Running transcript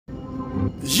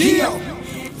Yeah,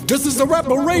 this is the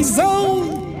Rebel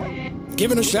Zone.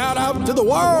 Giving a shout out to the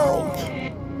world.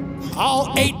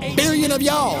 All 8 billion of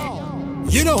y'all.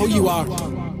 You know who you are.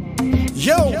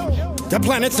 Yo, the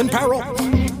planet's in peril.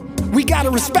 We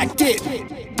gotta respect it,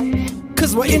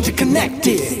 'cause we're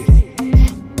interconnected.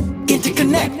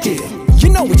 Interconnected. You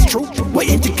know it's true. We're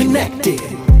interconnected.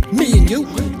 Me and you,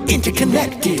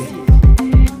 interconnected.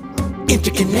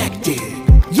 Interconnected.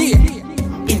 Yeah,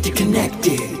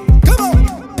 interconnected. Come on.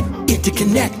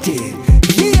 Interconnected.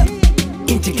 Yeah,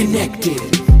 interconnected.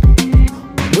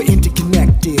 We're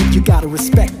interconnected, you gotta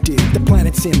respect it. The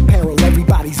planet's in peril,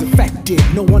 everybody's affected.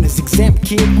 No one is exempt,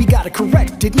 kid, we gotta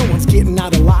correct it. No one's getting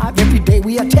out alive, every day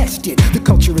we are tested. The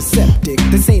culture is septic,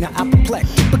 this ain't an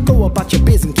apoplectic. But go about your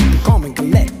biz and keep it calm and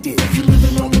collected. If you're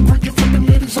living on the brink, your flipping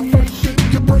it is affected.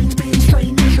 Your brain's being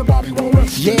strained, is your body well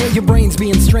rested? Yeah, your brain's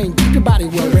being strained, keep your body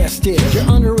well rested. You're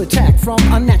under attack from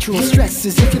unnatural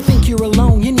stresses. If you think you're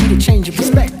alone, you need a change of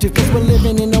perspective. 'Cause we're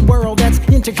living in a world that's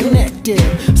interconnected.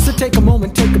 So take a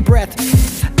moment, take a breath,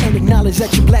 and acknowledge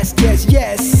that you're blessed, yes,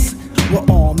 yes. We're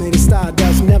all made of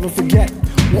stardust, never forget.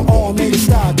 We're all made of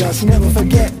stardust, never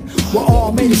forget. We're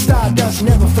all made of stardust,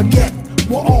 never forget.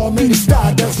 We're all made of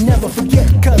stardust, never forget.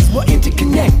 'Cause we're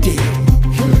interconnected.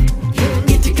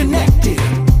 Interconnected.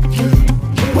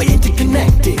 We're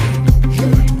interconnected.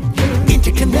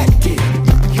 Interconnected.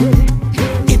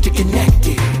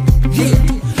 Interconnected. Yeah.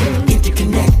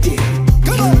 Interconnected.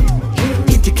 Come on.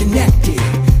 Interconnected.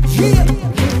 Yeah.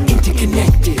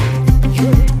 Interconnected.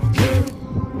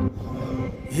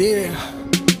 Yeah.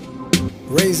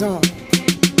 Raise on.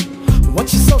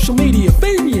 What's your social media?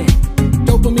 Fabian.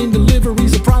 Dopamine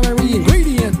delivery's a primary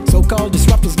ingredient. So-called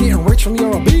disruptors getting rich from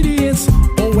your obedience.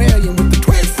 Orwellian with the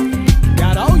twist.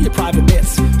 Got all your private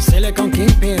bits. Silicon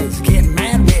kingpins getting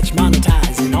mad rich,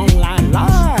 monetizing online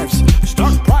lives.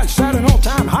 Stock price at an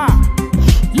all-time high.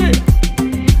 Yeah.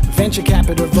 Venture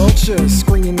capital vultures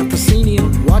screening the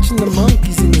proscenium. Watching the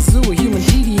monkeys in the zoo of human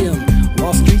tedium.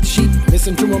 Wall Street sheep,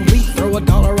 listen to them bleat. Throw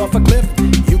 $1 off a cliff,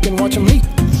 you can watch them leap.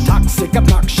 Toxic,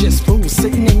 obnoxious fools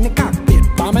sitting in the cockpit,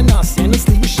 bombing us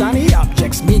endlessly with shiny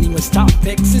objects, meaningless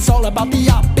topics. It's all about the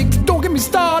optics. Don't get me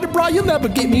started, bro, you'll never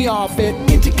get me off it.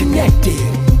 Interconnected.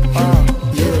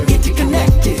 Yeah.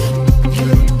 Interconnected.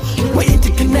 We're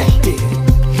interconnected.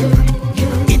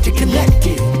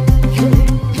 Interconnected.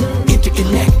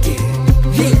 Interconnected.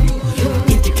 Yeah.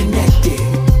 Interconnected.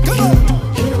 Come on.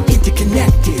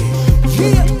 Interconnected.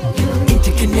 Yeah.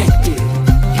 Interconnected.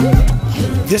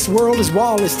 This world is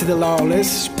wallless to the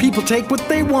lawless. People take what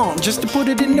they want just to put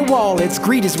it in their wallets.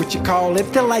 Greed is what you call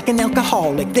it. They're like an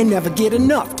alcoholic. They never get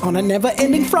enough on a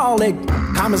never-ending frolic.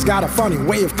 Karma's got a funny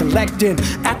way of collecting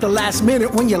at the last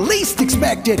minute when you least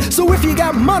expect it. So if you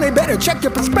got money, better check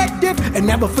your perspective. And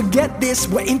never forget this,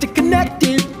 we're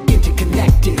interconnected.